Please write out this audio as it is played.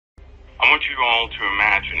I want you all to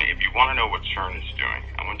imagine, if you want to know what CERN is doing,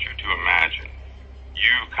 I want you to imagine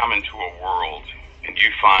you come into a world and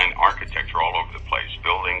you find architecture all over the place,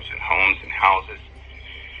 buildings and homes and houses,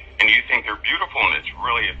 and you think they're beautiful and it's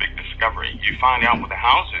really a big discovery. You find out with the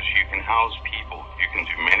houses, you can house people. You can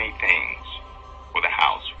do many things with a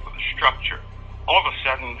house, with a structure. All of a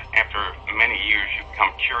sudden, after many years, you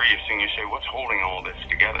become curious and you say, what's holding all this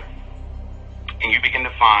together? And you begin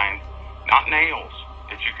to find not nails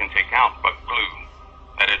that you can take out, but glue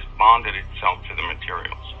that has bonded itself to the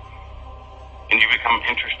materials. And you become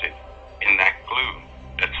interested in that glue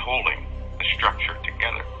that's holding the structure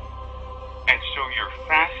together. And so you're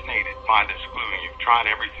fascinated by this glue, and you've tried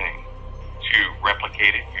everything to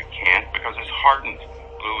replicate it. You can't, because it's hardened.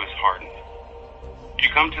 Glue is hardened.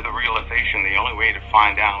 You come to the realization the only way to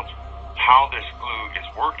find out how this glue is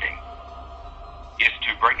working is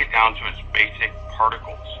to break it down to its basic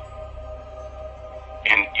particles.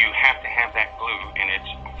 And you have to have that glue in its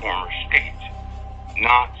former state,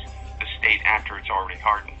 not the state after it's already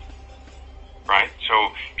hardened, right?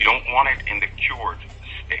 So you don't want it in the cured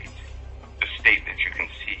state, the state that you can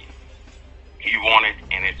see. You want it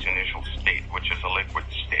in its initial state, which is a liquid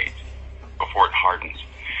state, before it hardens.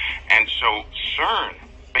 And so CERN,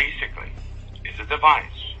 basically, is a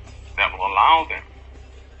device that will allow them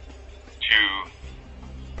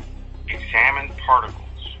to examine particles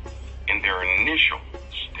in their initial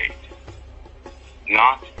state,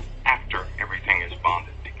 not after everything is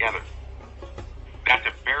bonded together. That's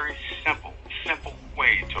a very simple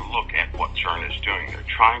way to look at what CERN is doing. They're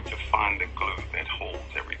trying to find the glue that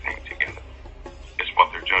holds everything together, is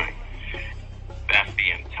what they're doing.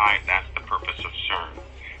 That's the purpose of CERN.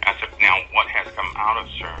 Now, what has come out of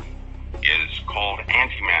CERN is called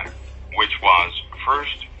antimatter, which was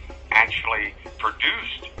first actually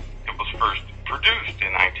produced. It was first produced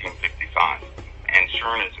in 1955, and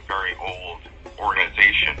CERN is a very old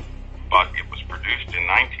organization, but it was produced in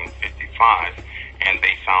 1955, and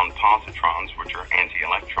they found positrons, which are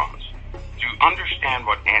anti-electrons. To understand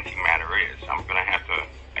what antimatter is, I'm going to have to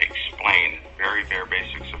explain very bare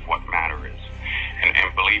basics of what matter is, and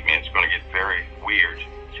believe me, it's going to get very weird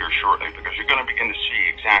here shortly, because you're going to begin to see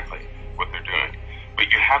exactly what they're doing. But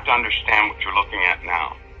you have to understand what you're looking at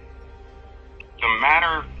now. The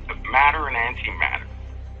matter and antimatter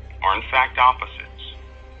are in fact opposites.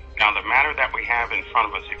 Now, the matter that we have in front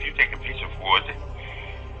of us, if you take a piece of wood,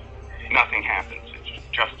 nothing happens. It's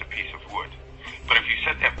just a piece of wood. But if you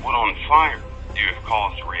set that wood on fire, you have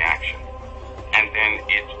caused a reaction. And then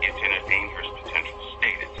it's in a dangerous potential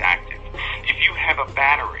state. It's active. If you have a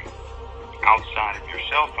battery outside of your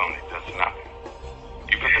cell phone, it does nothing.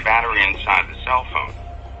 You put the battery inside the cell phone,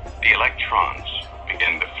 the electrons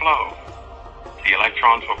begin to flow. The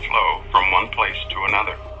electrons will flow from one place to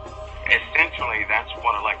another. Essentially, that's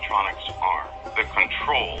what electronics are, the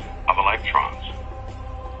control of electrons.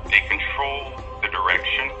 They control the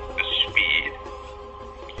direction, the speed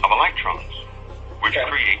of electrons, which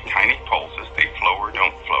create tiny pulses. They flow or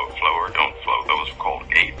don't flow, flow or don't flow. Those are called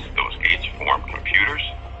gates. Those gates form computers.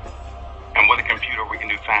 And with a computer, we can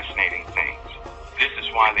do fascinating things. This is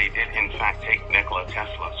why they did, in fact, take Nikola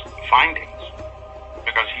Tesla's findings,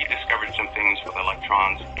 because he discovered some things with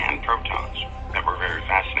electrons and protons that were very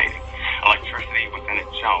fascinating. Electricity within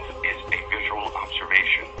itself is a visual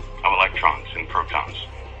observation of electrons and protons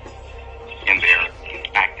in their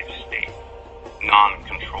active state,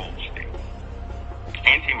 non-controlled state.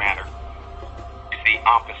 Antimatter is the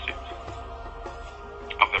opposite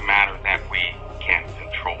of the matter that we can't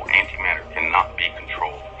control. Antimatter cannot be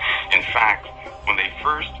controlled. In fact, when they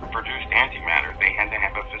first produced antimatter, they had to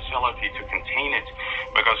have a facility to contain it,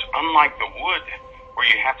 because unlike the wood, where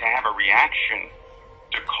you have to have a reaction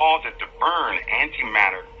to cause it to burn,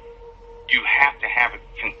 antimatter, you have to have a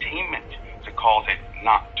containment to cause it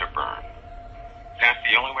not to burn. That's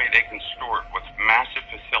the only way they can store it, with massive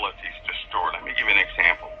facilities to store it. Let me give you an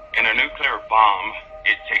example. In a nuclear bomb,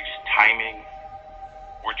 it takes timing,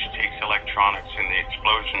 which takes electronics, and the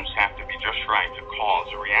explosions have to be just right to cause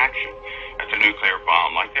a reaction. That's a nuclear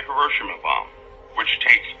bomb, like the Hiroshima bomb, which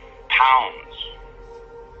takes pounds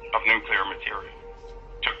of nuclear material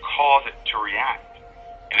to cause it to react.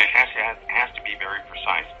 And it has to be very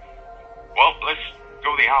precise. Well, let's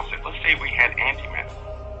go the opposite. Let's say we had antimatter,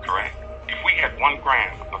 correct? If we had 1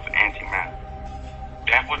 gram of antimatter,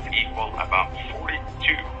 that would equal about 42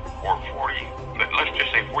 or 40, let's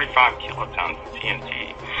just say 45 kilotons of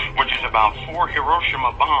TNT, which is about 4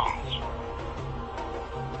 Hiroshima bombs.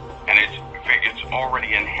 And it's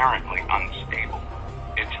already inherently unstable.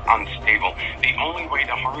 It's unstable. The only way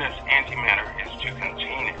to harness antimatter is to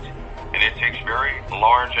contain it. And it takes very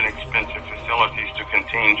large and expensive facilities to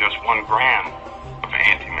contain just 1 gram of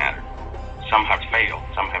antimatter. Some have failed,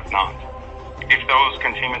 some have not. If those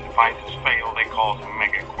containment devices fail, they cause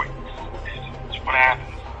mega quakes. It's what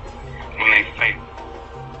happens when they fail.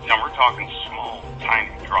 Now we're talking small,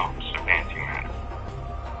 tiny drops of antimatter.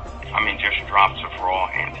 I mean, just drops of raw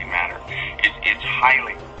antimatter. It's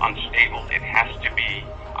highly unstable. It has to be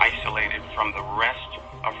isolated from the rest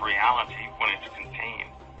of reality when it's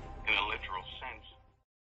contained in a literal sense.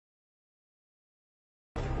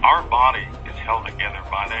 Our body is held together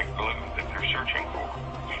by that glue that they're searching for,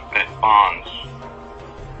 that bonds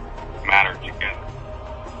matter together.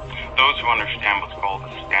 Those who understand what's called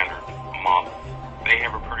the standard model, they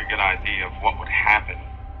have a pretty good idea of what would happen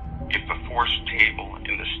if the force table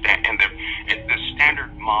in the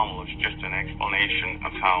standard model is just an explanation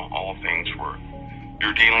of how all things work.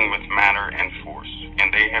 You're dealing with matter and force,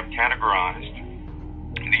 and they have categorized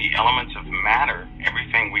the elements of matter,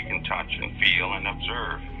 everything we can touch and feel and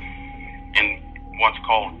observe, in what's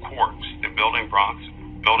called quarks, the building blocks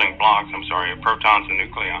of protons and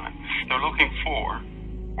nuclei.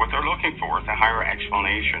 What they're looking for is a higher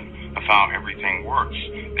explanation of how everything works.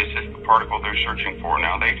 This is the particle they're searching for.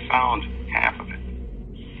 Now, they found half of it.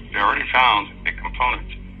 They already found a component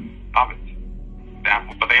of it.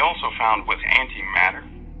 But they also found with antimatter,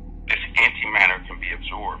 this antimatter can be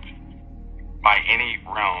absorbed by any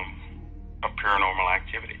realm of paranormal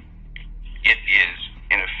activity. It is,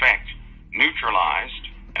 in effect, neutralized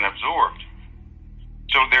and absorbed.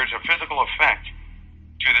 So there's a physical effect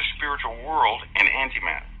to the spiritual world in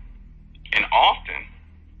antimatter. And often,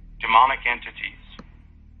 demonic entities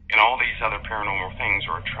and all these other paranormal things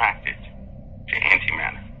are attracted to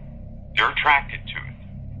antimatter. They're attracted to it.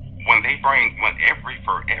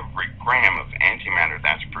 For every gram of antimatter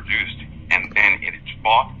that's produced, and then it's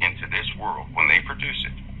bought into this world, when they produce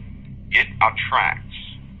it, it attracts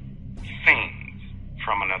things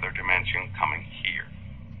from another dimension coming here.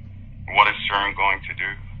 What is CERN going to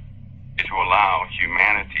do? Is to allow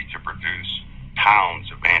humanity to produce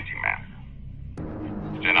pounds of antimatter.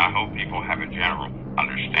 And I hope people have a general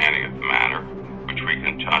understanding of matter, which we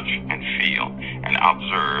can touch and feel and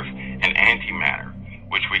observe, and antimatter,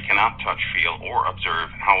 which we cannot touch, feel, or observe.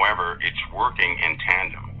 However, it's working in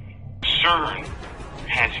tandem. CERN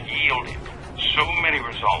has yielded so many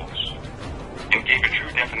results and gave a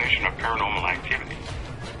true definition of paranormal activity.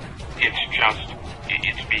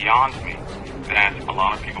 It's beyond me that a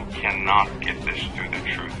lot of people cannot get this through the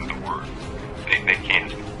truth of the word. They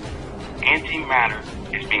can't. Antimatter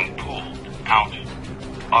is being pulled out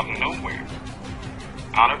of nowhere,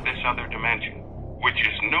 out of this other dimension, which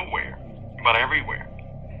is nowhere, but everywhere.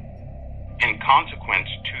 In consequence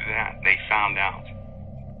to that, they found out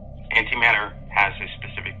antimatter has a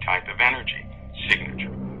specific type of energy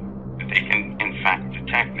signature that they can, in fact,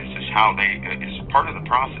 detect. This is how it's part of the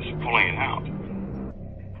process of pulling it out.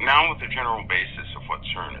 Now, with the general basis of what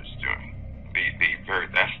CERN is doing,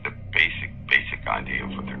 that's the basic idea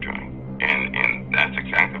of what they're doing, and that's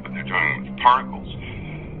exactly what they're doing with particles.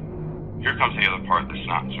 Here comes the other part that's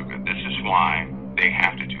not so good. This is why they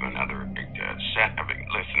have to do another set of it.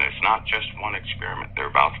 Listen, it's not just one experiment they're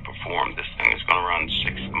about to perform. This thing is going to run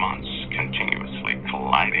 6 months continuously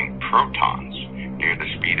colliding protons near the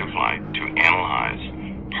speed of light to analyze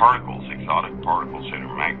particles, exotic particles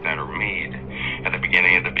that are made at the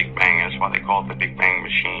beginning of the Big Bang. That's why they call it the Big Bang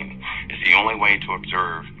machine. It's the only way to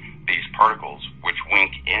observe these particles, which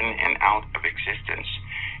wink in and out of existence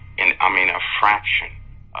in, a fraction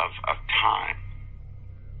of time.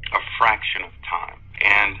 A fraction of time.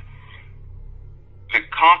 And the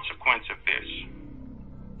consequence of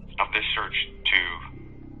this search to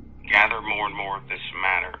gather more and more of this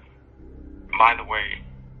matter, by the way,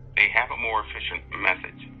 they have a more efficient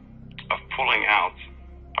method of pulling out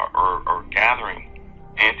or gathering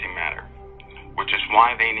antimatter, which is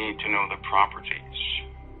why they need to know the properties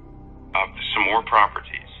of some more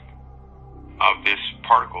properties of this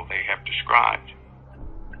particle they have described.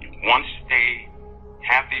 Once they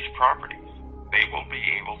have these properties, they will be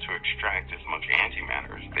able to extract as much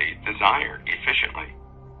antimatter as they desire efficiently.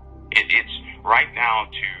 It's right now,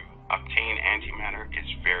 to obtain antimatter is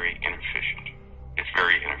very inefficient. It's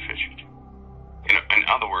very inefficient. In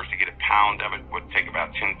other words, to get a pound of it would take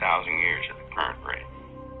about 10,000 years at the current rate.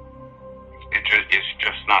 It's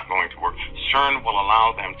just not going to work. CERN will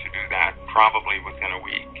allow them to do that probably within a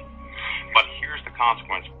week. But here's the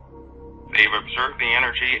consequence. They've observed the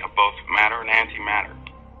energy of both matter and antimatter.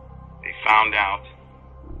 They found out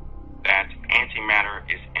that antimatter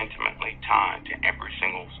is intimately tied to every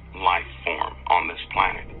single life form on this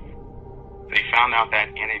planet. They found out that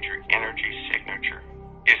energy signature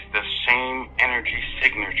is the same energy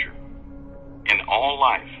signature in all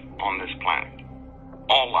life on this planet.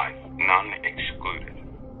 All life, none excluded.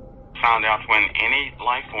 Found out when any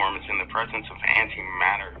life form is in the presence of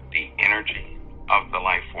antimatter, the energy of the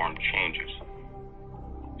life form changes.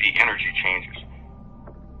 The energy changes.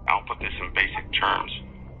 I'll put this in basic terms.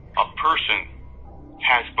 A person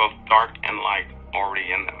has both dark and light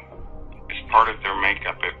already in them. It's part of their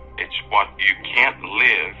makeup. It's what you can't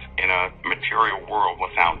live in a material world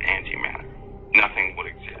without antimatter. Nothing would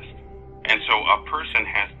exist. And so a person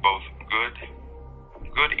has both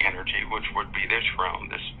good energy, which would be this realm,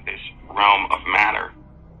 this realm of matter,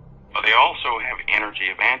 but they also have energy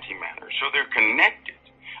of antimatter. So they're connected.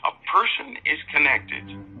 A person is connected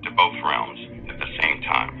to both realms at the same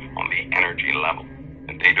time on the energy level,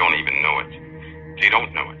 and they don't even know it. They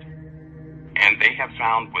don't know it. And they have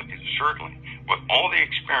found, certainly, with all the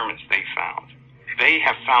experiments they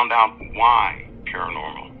have found out why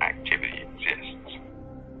paranormal activity exists.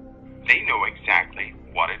 They know exactly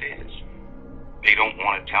what it is. They don't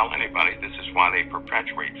want to tell anybody. This is why they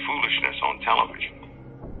perpetuate foolishness on television.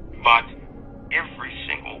 But every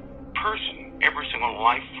single person, every single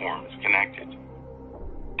life form is connected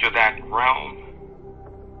to that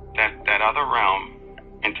realm, that other realm,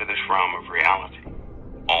 into this realm of reality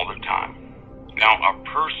all the time. Now, a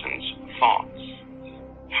person's thoughts,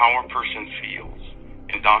 how a person feels,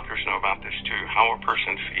 and doctors know about this too, how a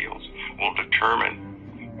person feels will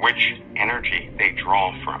determine which energy they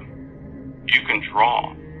draw from. You can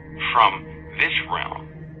draw from this realm,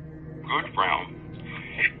 good realm,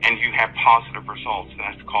 and you have positive results.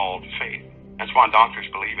 That's called faith. That's why doctors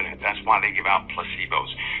believe in it. That's why they give out placebos.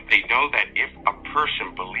 They know that if a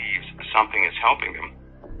person believes something is helping them,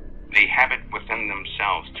 they have it within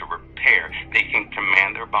themselves to repair. They can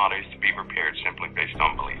command their bodies to be repaired simply based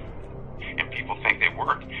on belief. And people think they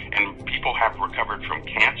work. And people have recovered from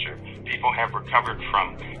cancer. People have recovered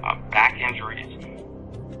from back injuries.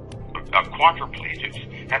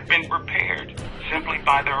 Quadriplegics have been repaired simply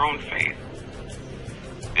by their own faith.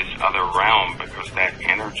 This other realm, because that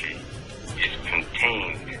energy is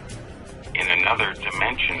contained in another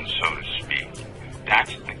dimension, so to speak.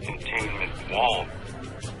 That's the containment wall.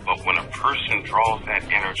 But when a person draws that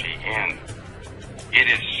energy in, it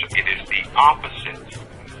is the opposite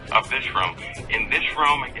of this realm. In this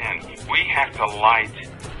realm, again, we have to light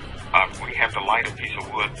a piece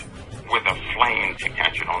of wood with a flame to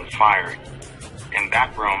catch it on fire. In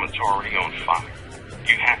that realm, it's already on fire.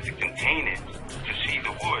 You have to contain it to see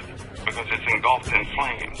the wood because it's engulfed in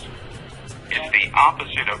flames. It's the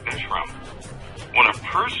opposite of this realm. When a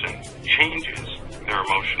person changes their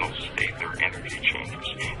emotional state, their energy changes,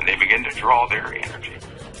 and they begin to draw their energy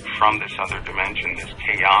from this other dimension, this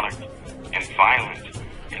chaotic and violent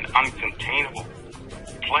and uncontainable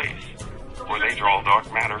place where they draw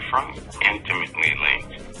dark matter from, intimately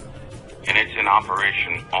linked. And it's in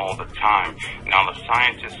operation all the time. Now, the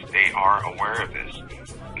scientists, they are aware of this.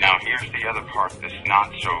 Now, here's the other part that's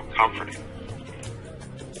not so comforting.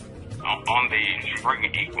 On the spring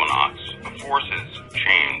equinox, the forces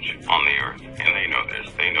change on the Earth, and they know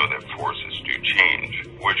this. They know that forces do change,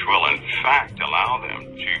 which will in fact allow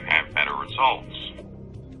them to have better results.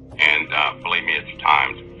 And believe me, it's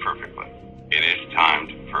timed perfectly. It is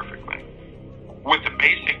timed perfectly. With the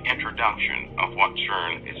basic introduction of what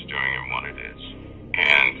CERN is doing and what it is,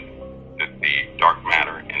 and the dark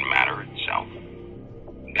matter and matter itself,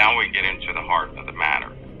 now we get into the heart of the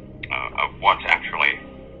matter, of what's actually,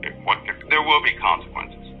 there will be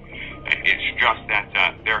consequences. It's just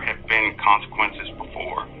that there have been consequences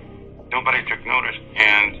before. Nobody took notice,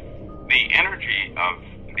 and the energy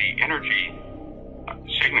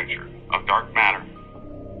signature of dark matter,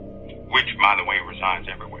 which, by the way, resides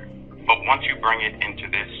everywhere. But once you bring it into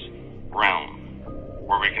this realm,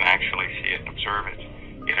 where we can actually see it and observe it,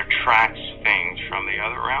 it attracts things from the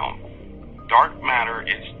other realm. Dark matter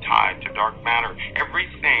is tied to dark matter.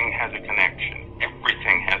 Everything has a connection.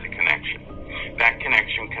 Everything has a connection. That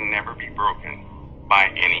connection can never be broken by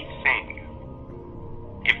anything.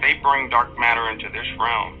 If they bring dark matter into this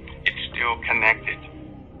realm, it's still connected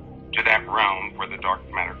to that realm where the dark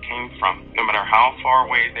matter came from. No matter how far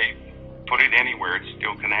away they put it anywhere, it's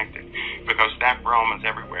still connected. Because that realm is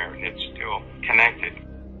everywhere and it's still connected.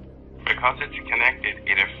 Because it's connected,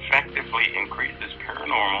 it effectively increases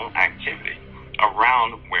paranormal activity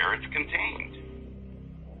around where it's contained.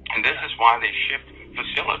 And this is why they shift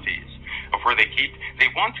facilities of where they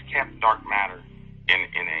once kept dark matter in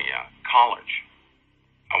a college.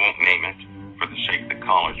 I won't name it for the sake of the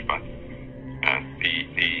college, but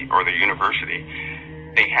the university,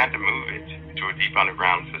 they had to move it to a deep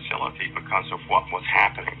underground facility because of what was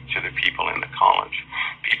happening to the people in the college.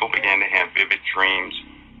 People began to have vivid dreams,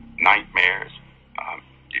 nightmares.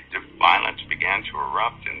 The violence began to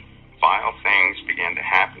erupt, and vile things began to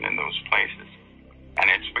happen in those places. And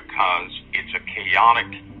it's because it's a chaotic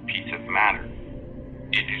piece of matter.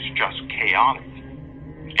 It is just chaotic.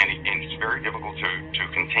 And it's very difficult to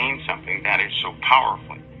contain something that is so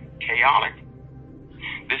powerfully chaotic.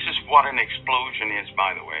 This is what an explosion is,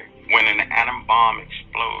 by the way. When an atom bomb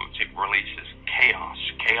explodes, it releases chaos.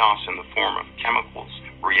 Chaos in the form of chemicals,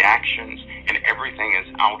 reactions, and everything is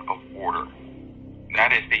out of order.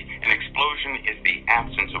 An explosion is the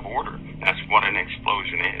absence of order. That's what an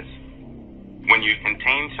explosion is. When you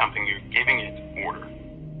contain something, you're giving it order.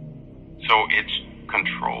 So it's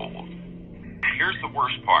controlled. Here's the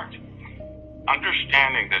worst part.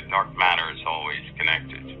 Understanding that dark matter is always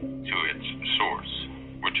connected to its source,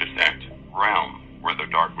 which is that realm where the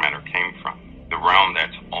dark matter came from, the realm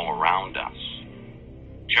that's all around us.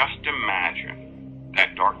 Just imagine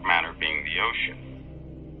that dark matter being the ocean,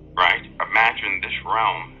 right? Imagine this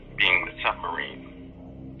realm being the submarine.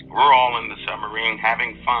 We're all in the submarine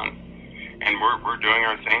having fun, and we're doing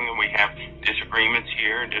our thing, and we have disagreements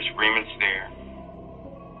here and disagreements there.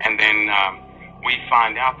 And then we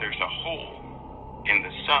find out there's a hole in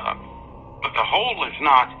the sub. But the hole is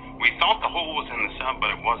not, we thought the hole was in the sub, but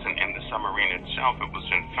it wasn't in the submarine itself. It was,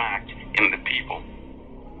 in fact, in the people.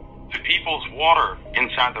 The people's water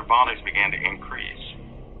inside their bodies began to increase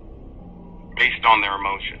based on their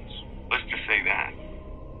emotions. Let's just say that.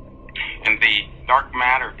 And the dark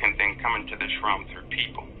matter can then come into this realm through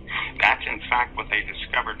people. That's, in fact, what they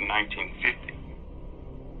discovered in 1950.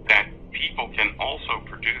 That people can also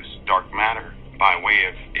produce dark matter by way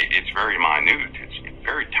of, it's very minute, it's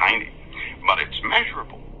very tiny, but it's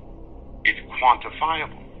measurable, it's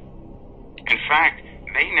quantifiable. In fact,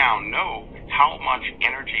 they now know how much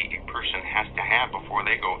energy a person has to have before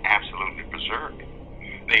they go absolutely berserk.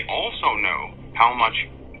 They also know how much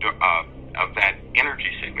of that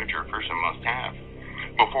energy signature a person must have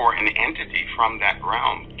before an entity from that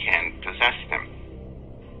realm can possess them,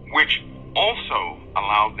 which also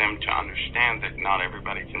allowed them to understand that not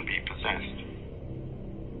everybody can be possessed.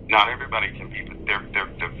 Not everybody can be,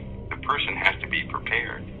 the person has to be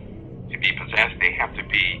prepared. To be possessed, they have to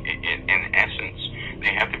be, in essence,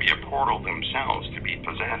 they have to be a portal themselves to be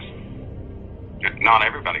possessed. Not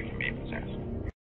everybody can be possessed.